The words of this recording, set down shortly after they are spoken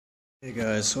Hey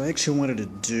guys, so I actually wanted to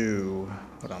do.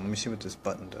 Hold on, let me see what this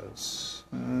button does.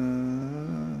 I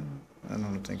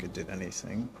don't think it did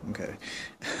anything. Okay.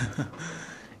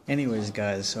 Anyways,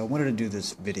 guys, so I wanted to do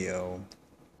this video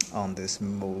on this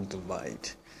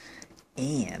Moldavite.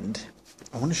 And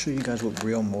I want to show you guys what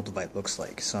real Moldavite looks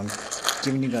like. So I'm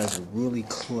giving you guys a really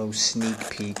close sneak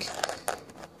peek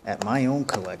at my own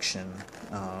collection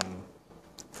of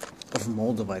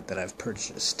Moldavite that I've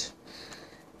purchased.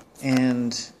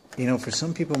 And you know, for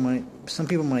some people might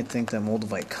think that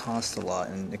Moldavite costs a lot,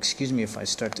 and excuse me if I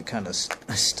start to kind of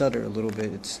stutter a little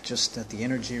bit. It's just that the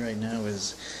energy right now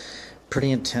is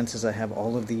pretty intense, as I have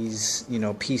all of these, you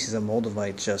know, pieces of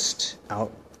Moldavite just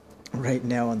out right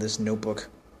now on this notebook.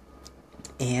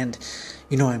 And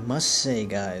you know, I must say,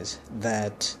 guys,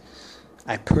 that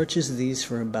I purchased these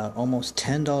for about almost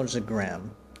 $10 a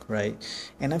gram. Right,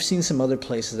 and I've seen some other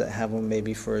places that have them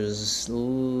maybe for as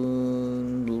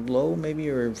low, maybe,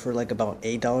 or for like about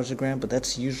 $8 a gram, but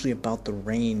that's usually about the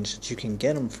range that you can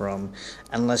get them from,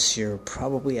 unless you're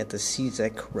probably at the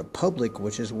Czech Republic,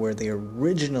 which is where they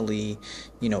originally,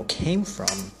 you know, came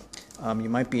from. You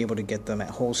might be able to get them at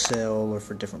wholesale or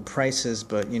for different prices,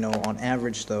 but you know, on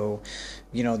average, though,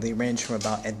 you know, they range from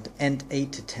about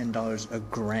 $8 to $10 a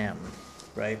gram,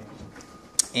 right?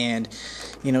 And,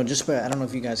 you know, just by, I don't know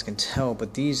if you guys can tell,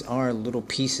 but these are little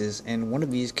pieces, and one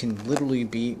of these can literally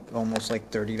be almost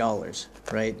like $30,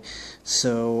 right?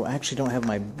 So I actually don't have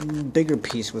my bigger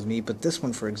piece with me, but this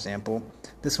one, for example,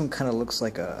 this one kind of looks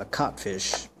like a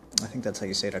codfish. I think that's how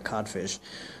you say it, a codfish,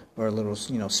 or a little,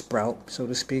 you know, sprout, so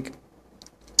to speak.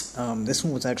 This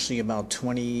one was actually about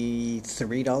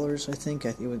 $23, I think.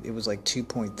 It was like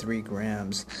 2.3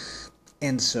 grams.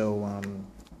 And so,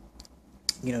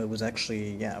 you know, it was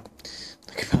actually, yeah,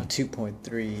 like about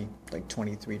 2.3, like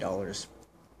 $23.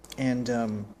 And,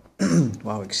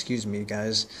 wow, excuse me,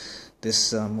 guys.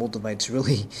 This Moldavite's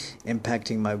really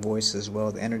impacting my voice as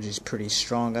well. The energy's pretty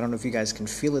strong. I don't know if you guys can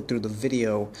feel it through the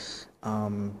video,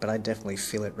 but I definitely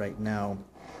feel it right now.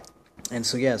 And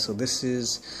so, yeah, so this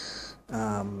is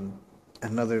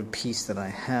another piece that I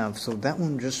have. So that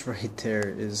one just right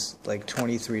there is like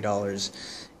 $23.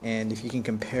 And if you can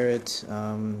compare it,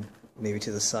 maybe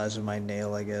to the size of my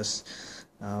nail, I guess.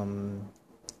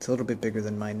 It's a little bit bigger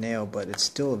than my nail, but it's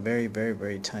still a very, very,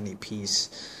 very tiny piece,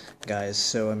 guys.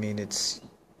 So, I mean, it's,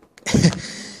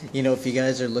 you know, if you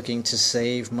guys are looking to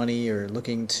save money or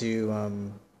looking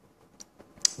to,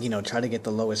 you know, try to get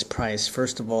the lowest price,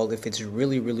 first of all, if it's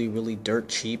really, really, really dirt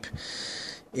cheap,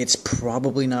 it's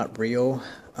probably not real.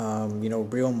 You know,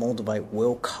 real Moldavite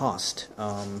will cost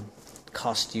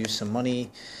you some money.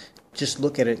 Just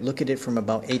look at it from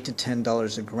about $8 to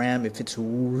 $10 a gram. If it's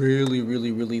really,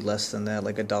 really, really less than that,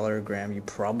 like $1 a gram, you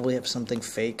probably have something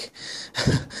fake.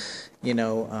 You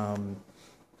know,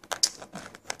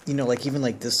 like even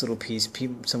like this little piece,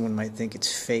 someone might think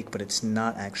it's fake, but it's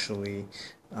not actually.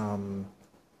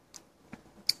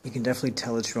 You can definitely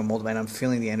tell it's real Moldavite. I'm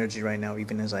feeling the energy right now,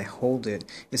 even as I hold it.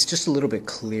 It's just a little bit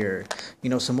clear. You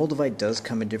know, so Moldavite does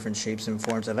come in different shapes and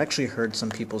forms. I've actually heard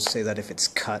some people say that if it's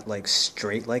cut like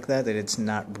straight like that, that it's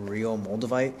not real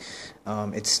Moldavite.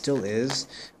 It still is.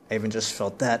 I even just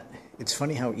felt that. It's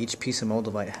funny how each piece of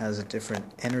Moldavite has a different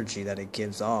energy that it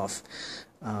gives off.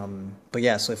 But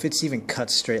yeah, so if it's even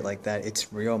cut straight like that,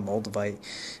 it's real Moldavite.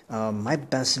 My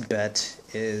best bet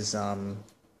is,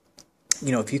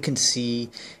 you know, if you can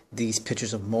see these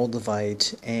pictures of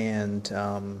Moldavite and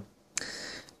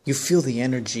you feel the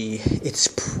energy, it's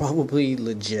probably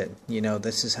legit. You know,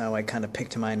 this is how I kind of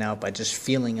picked mine out, by just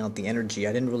feeling out the energy.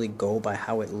 I didn't really go by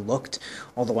how it looked,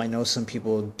 although I know some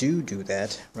people do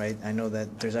that, right? I know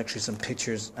that there's actually some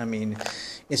pictures. I mean,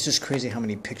 it's just crazy how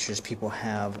many pictures people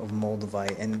have of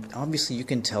Moldavite, and obviously you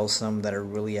can tell some that are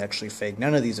really actually fake.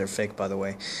 None of these are fake, by the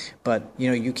way, but you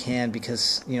know, you can,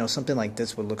 because you know, something like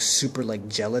this would look super like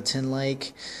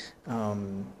gelatin-like,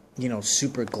 you know,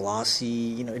 super glossy.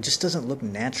 You know, it just doesn't look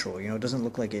natural. You know, it doesn't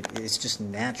look like it's just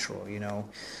natural, you know.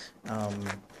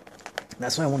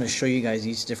 That's why I want to show you guys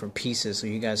each different pieces, so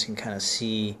you guys can kind of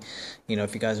see, you know,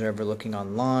 if you guys are ever looking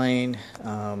online,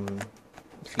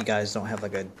 if you guys don't have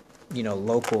like a, you know,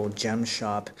 local gem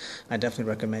shop, I definitely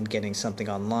recommend getting something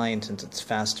online, since it's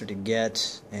faster to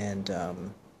get, and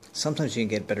sometimes you can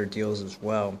get better deals as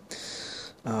well.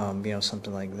 You know,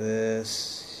 something like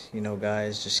this. You know,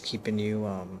 guys, just keeping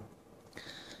you,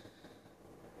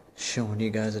 showing you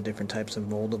guys the different types of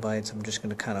Moldavites. I'm just going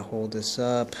to kind of hold this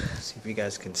up, see if you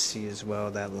guys can see as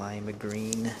well, that lima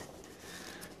green.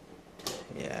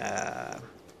 Yeah,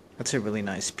 that's a really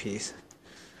nice piece.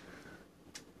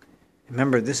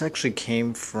 Remember, this actually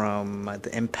came from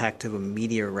the impact of a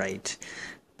meteorite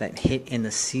that hit in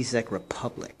the Czech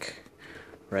Republic.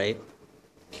 right?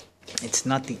 It's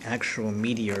not the actual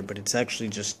meteor, but it's actually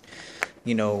just,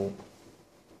 you know,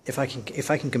 if I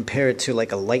can compare it to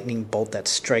like a lightning bolt that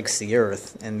strikes the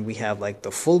earth, and we have like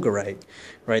the fulgurite,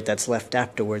 right, that's left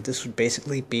afterward. This would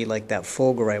basically be like that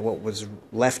fulgurite, what was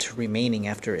left remaining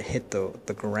after it hit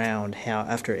the ground,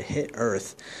 after it hit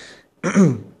earth.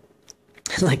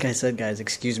 Like I said, guys,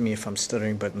 excuse me if I'm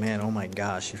stuttering, but man, oh my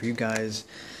gosh, if you guys,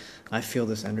 I feel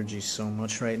this energy so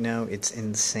much right now, it's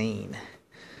insane,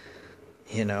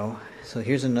 you know. So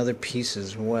here's another piece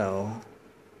as well.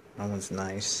 That one's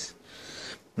nice.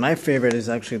 My favorite is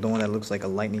actually the one that looks like a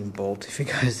lightning bolt. If you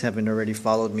guys haven't already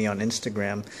followed me on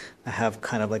Instagram, I have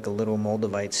kind of like a little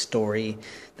Moldavite story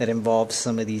that involves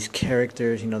some of these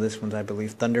characters. You know, this one's, I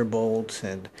believe, Thunderbolt,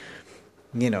 and,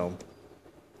 you know,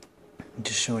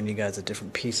 just showing you guys the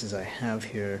different pieces I have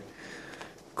here.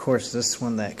 Of course, this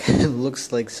one that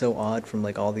looks like so odd from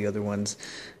like all the other ones,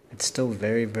 it's still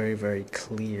very, very, very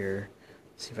clear.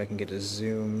 See if I can get a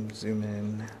zoom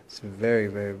in. It's very,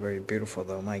 very, very beautiful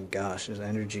though. My gosh, this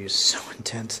energy is so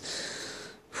intense.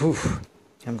 Whew.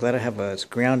 I'm glad I have a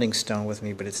grounding stone with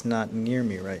me, but it's not near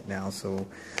me right now, so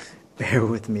bear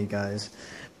with me, guys.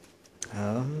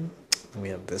 We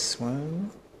have this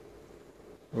one,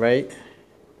 right?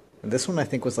 And this one I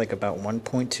think was like about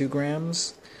 1.2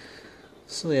 grams.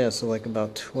 So yeah, so like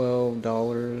about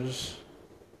 $12.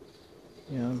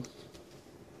 Yeah.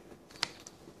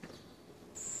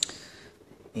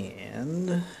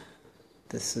 And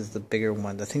this is the bigger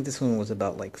one. I think this one was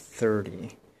about like 30.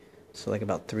 So like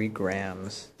about 3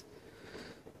 grams.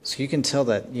 So you can tell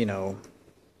that, you know,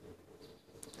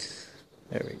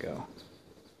 there we go.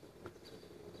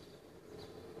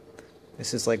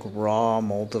 This is like raw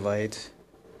Moldavite.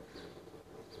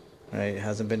 Right? It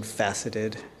hasn't been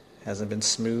faceted, hasn't been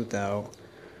smoothed out.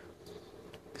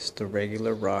 It's the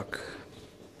regular rock.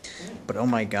 But oh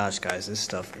my gosh, guys, this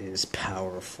stuff is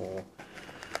powerful.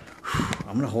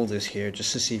 I'm gonna hold this here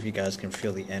just to see if you guys can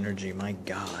feel the energy. My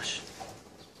gosh,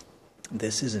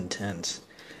 this is intense.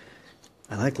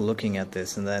 I like looking at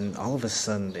this, and then all of a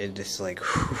sudden it just like,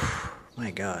 whew,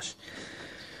 my gosh,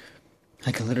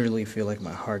 I can literally feel like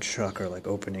my heart chakra like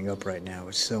opening up right now.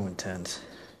 It's so intense.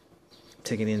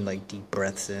 Taking in like deep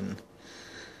breaths in.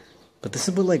 But this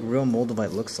is what like real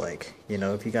Moldavite looks like. You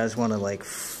know, if you guys want to like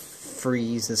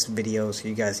freeze this video so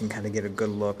you guys can kind of get a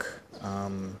good look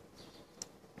on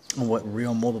what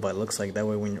real Moldavite looks like. That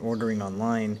way when you're ordering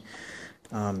online,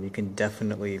 you can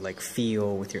definitely like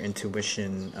feel with your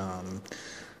intuition,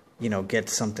 you know, get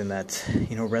something that,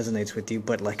 you know, resonates with you.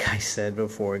 But like I said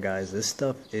before, guys, this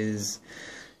stuff is,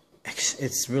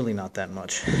 it's really not that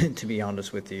much, to be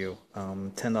honest with you.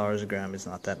 $10 a gram is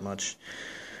not that much.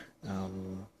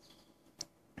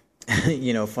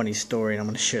 You know, funny story, and I'm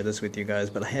going to share this with you guys,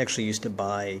 but I actually used to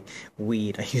buy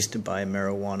weed. I used to buy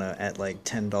marijuana at like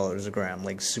 $10 a gram,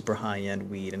 like super high-end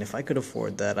weed, and if I could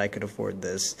afford that, I could afford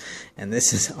this, and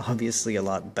this is obviously a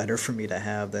lot better for me to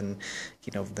have than,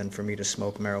 you know, than for me to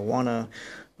smoke marijuana.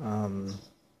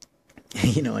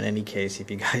 You know, in any case,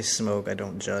 if you guys smoke, I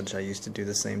don't judge. I used to do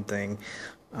the same thing.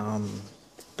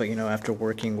 But, you know, after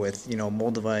working with, you know,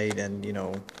 Moldavite and, you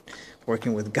know,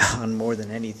 working with God more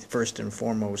than any, first and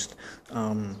foremost,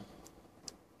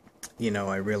 you know,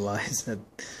 I realized that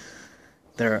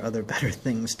there are other better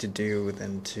things to do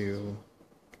than to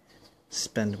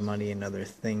spend money in other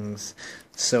things.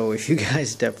 So if you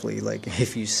guys definitely, like,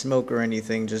 if you smoke or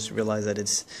anything, just realize that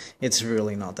it's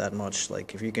really not that much.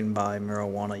 Like, if you can buy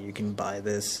marijuana, you can buy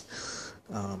this,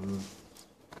 and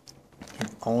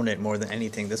own it more than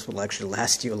anything. This will actually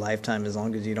last you a lifetime as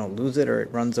long as you don't lose it or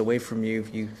it runs away from you.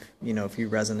 If you know, if you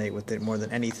resonate with it more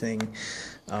than anything.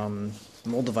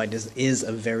 Moldavite is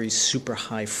a very super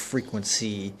high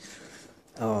frequency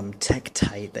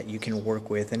tektite that you can work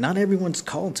with, and not everyone's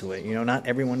called to it. You know, not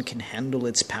everyone can handle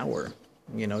its power.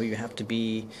 You know, you have to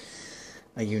be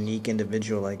a unique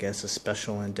individual, I guess, a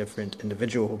special and different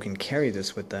individual who can carry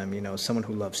this with them. You know, someone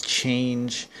who loves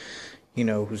change, you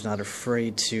know, who's not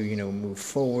afraid to, you know, move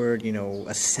forward, you know,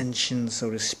 ascension, so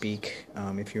to speak.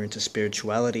 If you're into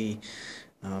spirituality,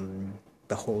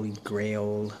 the holy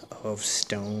grail of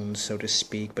stones, so to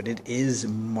speak. But it is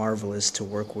marvelous to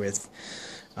work with.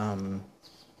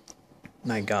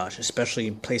 My gosh,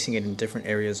 especially placing it in different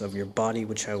areas of your body,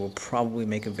 which I will probably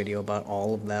make a video about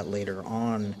all of that later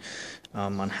on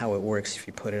how it works. If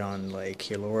you put it on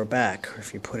like your lower back, or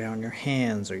if you put it on your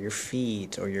hands or your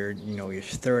feet or your, you know, your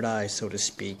third eye, so to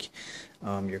speak,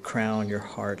 your crown, your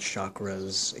heart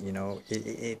chakras, you know,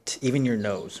 it even your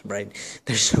nose, right?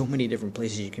 There's so many different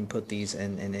places you can put these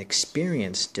and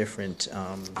experience different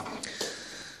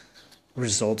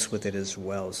results with it as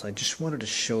well. So I just wanted to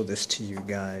show this to you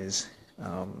guys.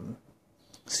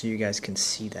 so you guys can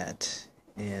see that.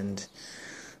 And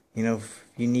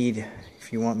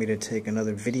if you want me to take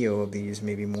another video of these,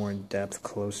 maybe more in depth,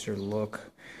 closer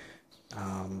look,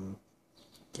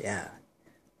 yeah,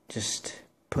 just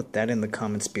put that in the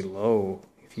comments below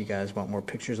if you guys want more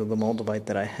pictures of the Moldavite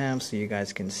that I have, so you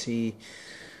guys can see.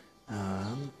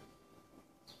 Wow,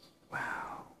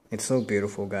 it's so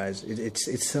beautiful, guys.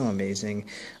 It's so amazing.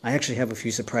 I actually have a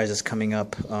few surprises coming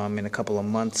up in a couple of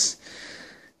months,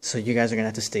 so you guys are gonna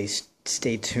have to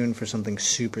stay tuned for something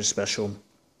super special.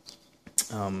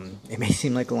 It may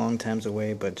seem like a long time's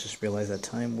away, but just realize that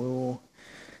time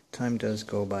does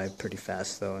go by pretty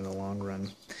fast, though, in the long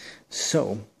run.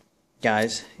 So,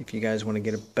 guys, if you guys want to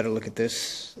get a better look at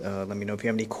this, let me know if you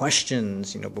have any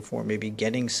questions, before maybe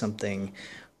getting something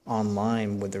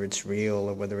online, whether it's real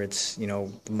or whether it's, the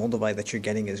Moldavite that you're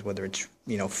getting is whether it's,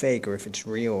 fake or if it's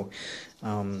real.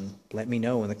 Let me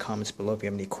know in the comments below if you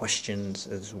have any questions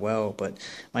as well. But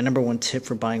my number one tip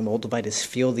for buying Moldavite is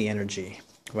feel the energy.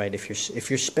 Right,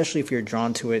 especially if you're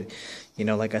drawn to it,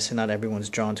 like I said, not everyone's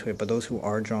drawn to it, but those who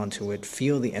are drawn to it,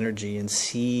 feel the energy and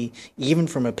see, even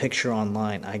from a picture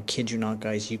online, I kid you not,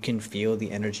 guys, you can feel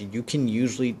the energy. You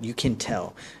can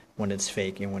tell when it's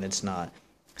fake and when it's not.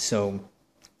 So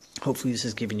hopefully this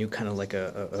is giving you kind of like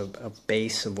a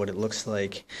base of what it looks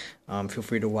like. Feel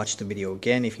free to watch the video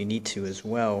again if you need to as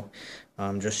well,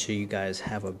 just so you guys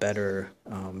have a better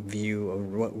view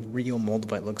of what real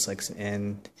Moldavite looks like,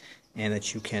 and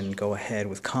that you can go ahead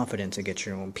with confidence and get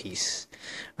your own piece.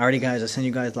 Alrighty, guys, I send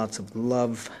you guys lots of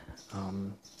love.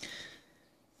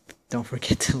 Don't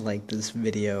forget to like this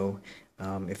video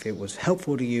if it was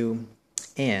helpful to you,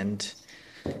 and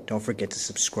don't forget to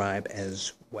subscribe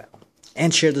as well.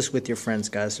 And share this with your friends,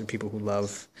 guys, for people who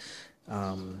love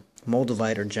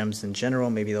Moldavite or gems in general.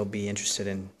 Maybe they'll be interested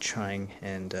in trying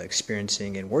and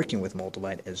experiencing and working with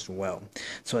Moldavite as well.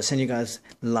 So I send you guys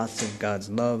lots of God's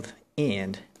love,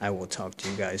 and I will talk to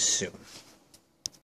you guys soon.